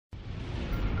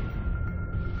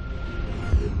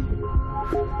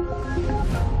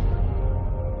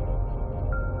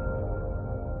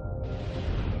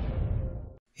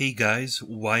Hey guys,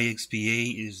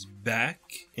 YXBA is back,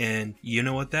 and you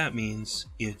know what that means.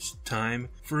 It's time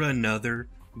for another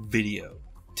video.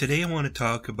 Today I want to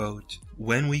talk about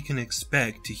when we can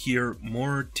expect to hear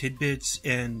more tidbits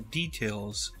and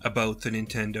details about the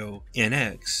Nintendo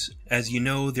NX. As you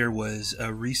know, there was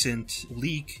a recent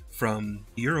leak from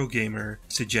Eurogamer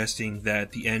suggesting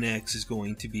that the NX is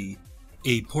going to be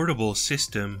a portable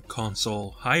system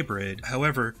console hybrid.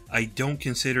 However, I don't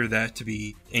consider that to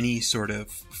be any sort of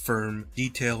firm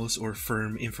details or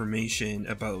firm information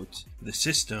about the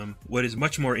system. What is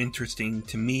much more interesting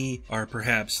to me are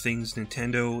perhaps things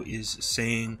Nintendo is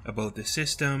saying about the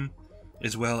system,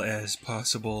 as well as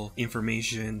possible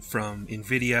information from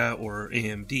Nvidia or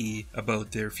AMD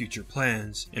about their future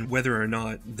plans, and whether or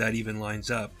not that even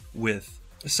lines up with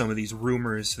some of these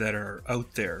rumors that are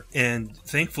out there. And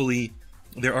thankfully,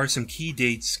 there are some key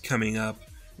dates coming up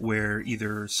where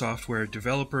either software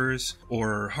developers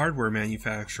or hardware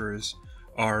manufacturers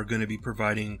are going to be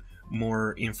providing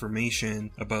more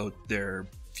information about their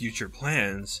future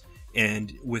plans,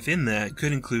 and within that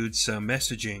could include some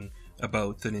messaging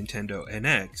about the Nintendo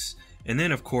NX. And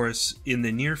then, of course, in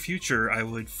the near future, I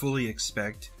would fully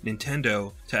expect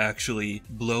Nintendo to actually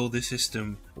blow the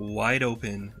system wide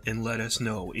open and let us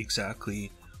know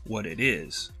exactly what it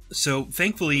is. So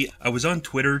thankfully, I was on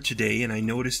Twitter today and I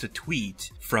noticed a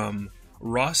tweet from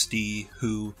Rosty,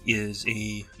 who is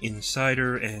a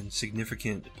insider and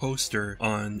significant poster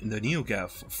on the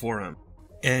NeoGAF forum.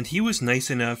 And he was nice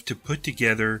enough to put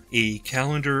together a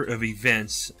calendar of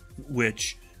events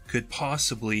which could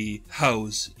possibly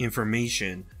house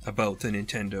information about the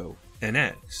Nintendo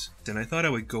NX. And I thought I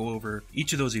would go over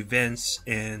each of those events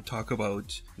and talk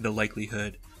about the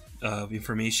likelihood of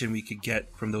information we could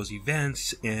get from those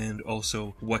events, and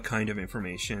also what kind of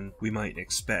information we might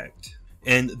expect.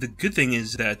 And the good thing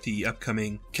is that the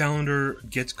upcoming calendar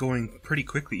gets going pretty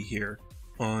quickly here.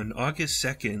 On August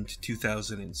 2nd,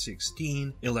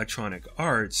 2016, Electronic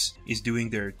Arts is doing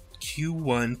their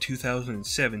Q1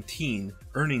 2017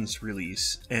 earnings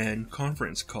release and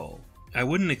conference call. I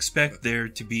wouldn't expect there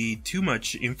to be too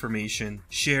much information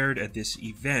shared at this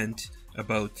event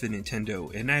about the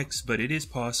Nintendo NX, but it is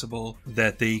possible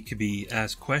that they could be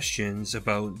asked questions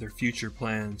about their future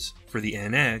plans for the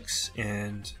NX,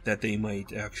 and that they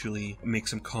might actually make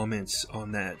some comments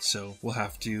on that. So we'll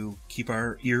have to keep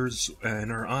our ears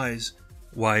and our eyes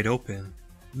wide open.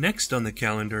 Next on the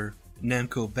calendar,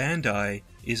 Namco Bandai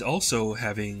is also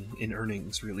having an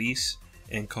earnings release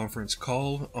and conference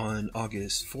call on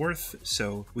August 4th,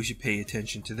 so we should pay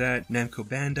attention to that. Namco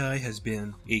Bandai has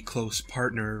been a close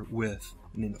partner with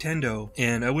Nintendo,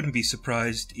 and I wouldn't be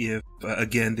surprised if,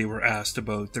 again, they were asked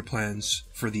about their plans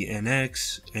for the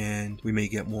NX, and we may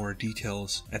get more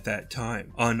details at that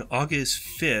time. On August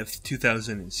 5th,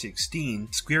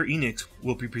 2016, Square Enix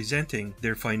will be presenting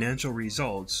their financial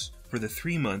results for the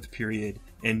 3-month period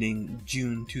ending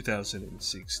June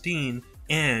 2016,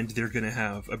 and they're going to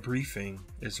have a briefing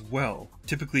as well.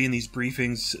 Typically in these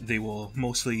briefings, they will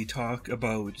mostly talk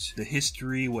about the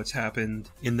history, what's happened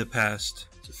in the past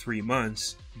 3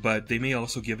 months, but they may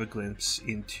also give a glimpse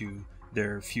into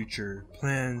their future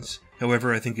plans.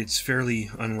 However, I think it's fairly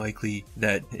unlikely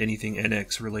that anything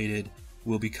NX related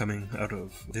will be coming out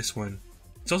of this one.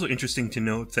 It's also interesting to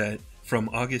note that from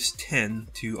August 10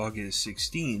 to August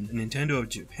 16, Nintendo of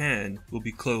Japan will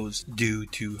be closed due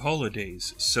to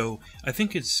holidays, so I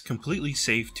think it's completely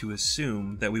safe to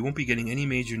assume that we won't be getting any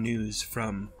major news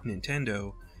from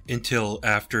Nintendo until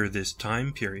after this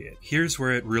time period. Here's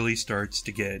where it really starts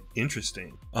to get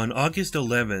interesting. On August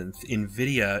 11th,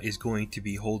 Nvidia is going to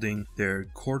be holding their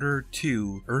Quarter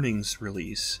 2 earnings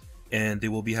release, and they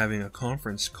will be having a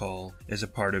conference call as a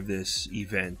part of this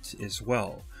event as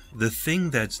well. The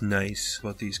thing that's nice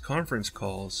about these conference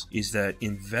calls is that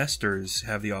investors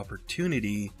have the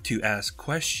opportunity to ask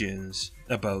questions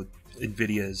about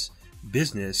Nvidia's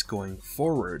business going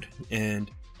forward.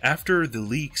 And after the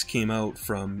leaks came out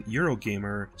from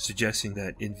Eurogamer suggesting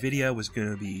that Nvidia was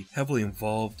going to be heavily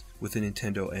involved with the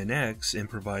Nintendo NX and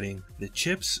providing the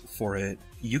chips for it,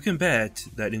 you can bet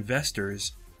that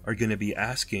investors are going to be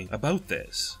asking about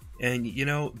this. And you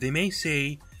know, they may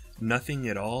say nothing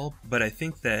at all, but I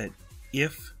think that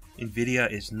if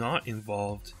Nvidia is not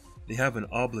involved, they have an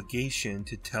obligation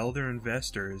to tell their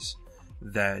investors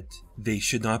that they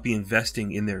should not be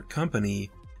investing in their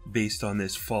company based on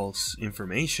this false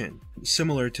information.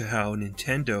 Similar to how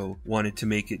Nintendo wanted to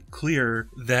make it clear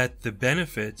that the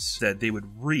benefits that they would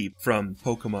reap from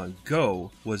Pokemon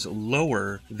Go was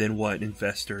lower than what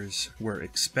investors were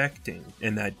expecting.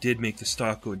 And that did make the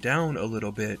stock go down a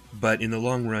little bit, but in the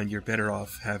long run, you're better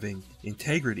off having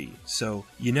integrity. So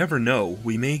you never know.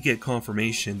 We may get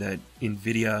confirmation that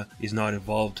Nvidia is not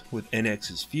involved with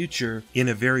NX's future in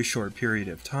a very short period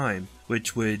of time,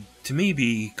 which would, to me,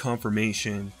 be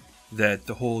confirmation that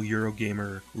the whole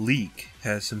Eurogamer leak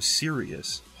has some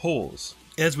serious holes.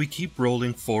 As we keep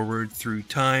rolling forward through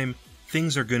time,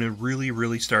 things are going to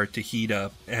really start to heat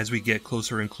up as we get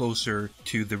closer and closer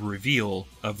to the reveal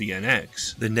of the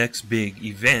NX. The next big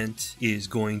event is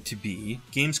going to be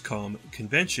Gamescom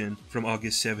convention from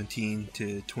August 17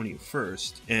 to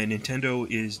 21st, and Nintendo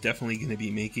is definitely going to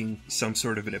be making some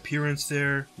sort of an appearance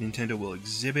there. Nintendo will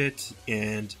exhibit,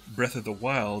 and Breath of the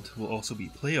Wild will also be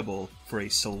playable for a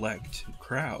select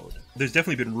crowd. There's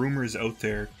definitely been rumors out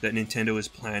there that Nintendo is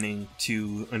planning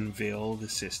to unveil the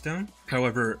system.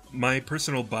 However, my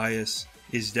personal bias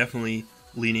is definitely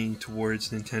leaning towards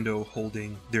Nintendo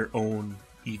holding their own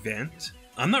event.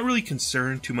 I'm not really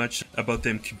concerned too much about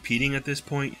them competing at this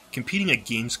point. Competing at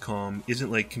Gamescom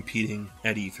isn't like competing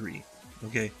at E3.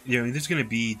 Okay, there's going to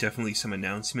be definitely some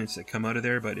announcements that come out of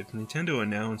there, but if Nintendo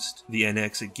announced the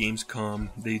NX at Gamescom,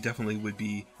 they definitely would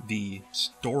be the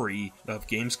story of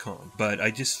Gamescom. But I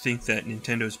just think that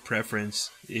Nintendo's preference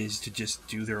is to just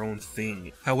do their own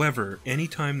thing. However,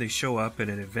 anytime they show up at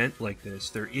an event like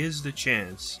this, there is the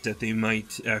chance that they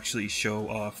might actually show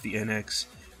off the NX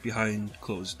behind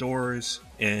closed doors,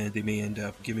 and they may end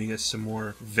up giving us some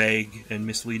more vague and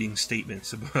misleading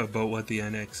statements about what the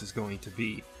NX is going to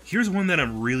be. Here's one that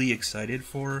I'm really excited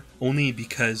for, only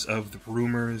because of the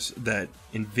rumors that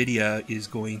Nvidia is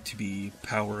going to be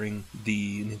powering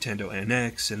the Nintendo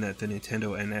NX and that the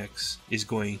Nintendo NX is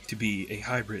going to be a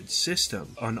hybrid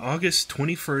system. On August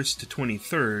 21st to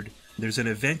 23rd, there's an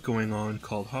event going on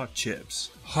called Hot Chips.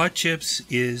 Hot Chips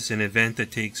is an event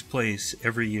that takes place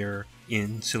every year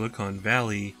in Silicon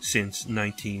Valley since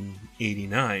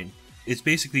 1989. It's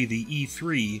basically the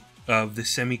E3 of the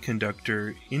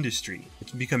semiconductor industry.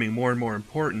 It's becoming more and more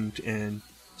important, and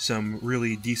some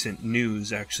really decent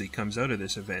news actually comes out of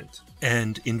this event.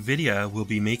 And Nvidia will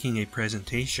be making a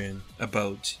presentation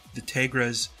about the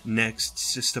Tegra's next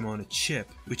system on a chip,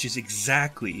 which is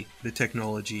exactly the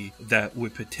technology that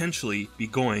would potentially be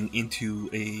going into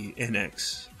a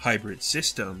NX hybrid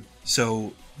system.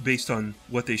 So based on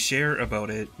what they share about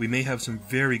it, we may have some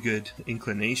very good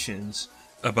inclinations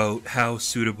about how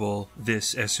suitable this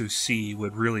SoC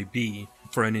would really be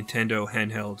for a Nintendo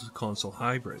handheld console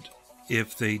hybrid.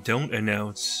 If they don't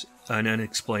announce an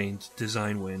unexplained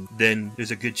design win, then there's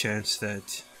a good chance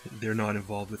that they're not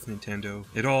involved with Nintendo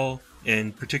at all,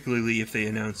 and particularly if they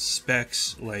announce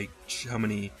specs like how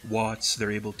many watts they're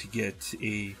able to get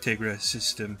a Tegra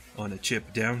system on a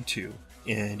chip down to.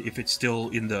 And if it's still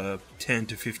in the 10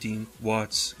 to 15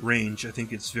 watts range, I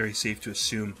think it's very safe to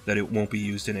assume that it won't be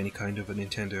used in any kind of a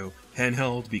Nintendo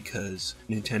handheld, because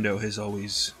Nintendo has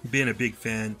always been a big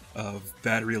fan of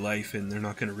battery life, and they're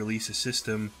not going to release a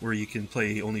system where you can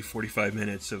play only 45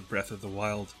 minutes of Breath of the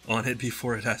Wild on it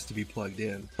before it has to be plugged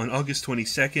in. On August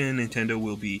 22nd, Nintendo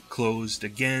will be closed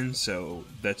again, so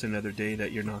that's another day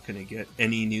that you're not going to get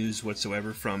any news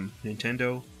whatsoever from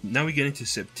Nintendo. Now we get into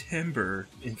September.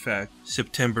 In fact,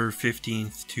 September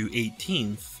 15th to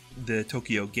 18th, the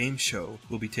Tokyo Game Show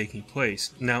will be taking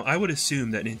place. Now, I would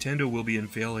assume that Nintendo will be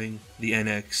unveiling the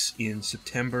NX in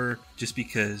September, just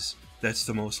because that's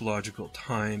the most logical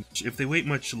time. If they wait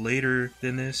much later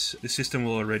than this, the system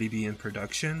will already be in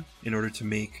production in order to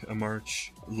make a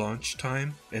March launch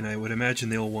time, and I would imagine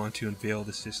they'll want to unveil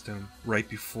the system right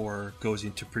before it goes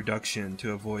into production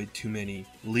to avoid too many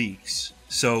leaks.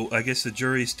 So I guess the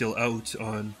jury's still out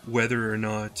on whether or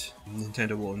not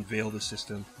Nintendo will unveil the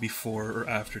system before or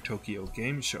after Tokyo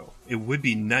Game Show. It would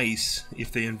be nice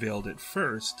if they unveiled it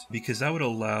first, because that would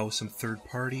allow some third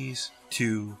parties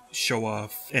to show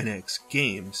off NX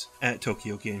games at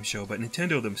Tokyo Game Show, but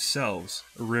Nintendo themselves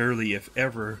rarely, if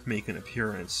ever, make an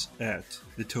appearance at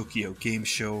the Tokyo Game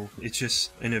Show. It's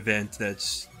just an event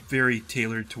that's very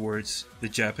tailored towards the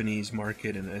Japanese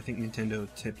market, and I think Nintendo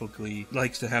typically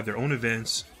likes to have their own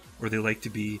events, or they like to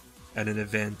be at an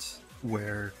event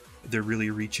where they're really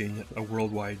reaching a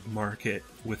worldwide market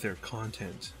with their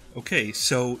content. Okay,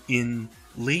 so in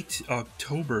late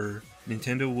October,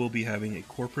 Nintendo will be having a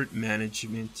corporate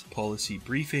management policy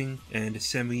briefing and a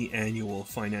semi-annual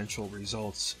financial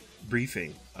results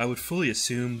briefing. I would fully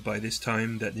assume by this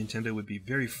time that Nintendo would be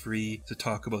very free to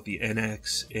talk about the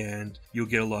NX, and you'll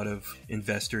get a lot of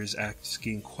investors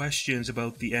asking questions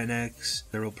about the NX.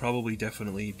 There will probably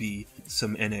definitely be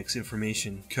some NX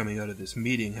information coming out of this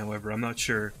meeting. However, I'm not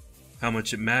sure how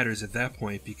much it matters at that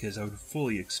point, because I would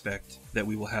fully expect that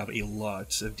we will have a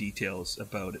lot of details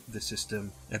about the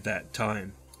system at that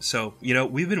time. So,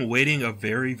 we've been waiting a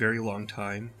very, very long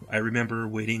time. I remember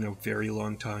waiting a very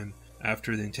long time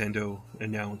after Nintendo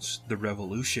announced the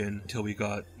Revolution until we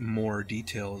got more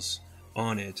details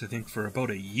on it. I think for about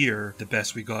a year, the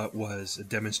best we got was a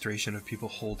demonstration of people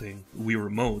holding Wii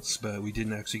remotes, but we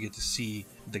didn't actually get to see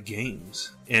the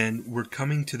games. And we're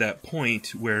coming to that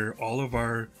point where all of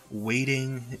our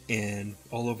waiting and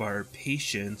all of our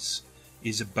patience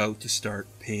is about to start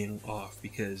paying off,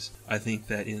 because I think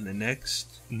that in the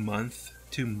next month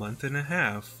to month and a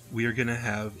half, we are going to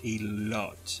have a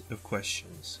lot of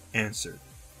questions answered.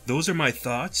 Those are my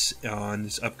thoughts on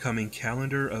this upcoming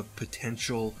calendar of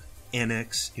potential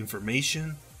NX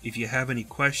information. If you have any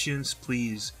questions,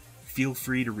 please feel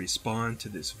free to respond to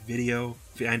this video.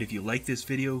 And if you like this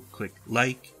video, click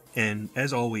like. And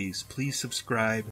as always, please subscribe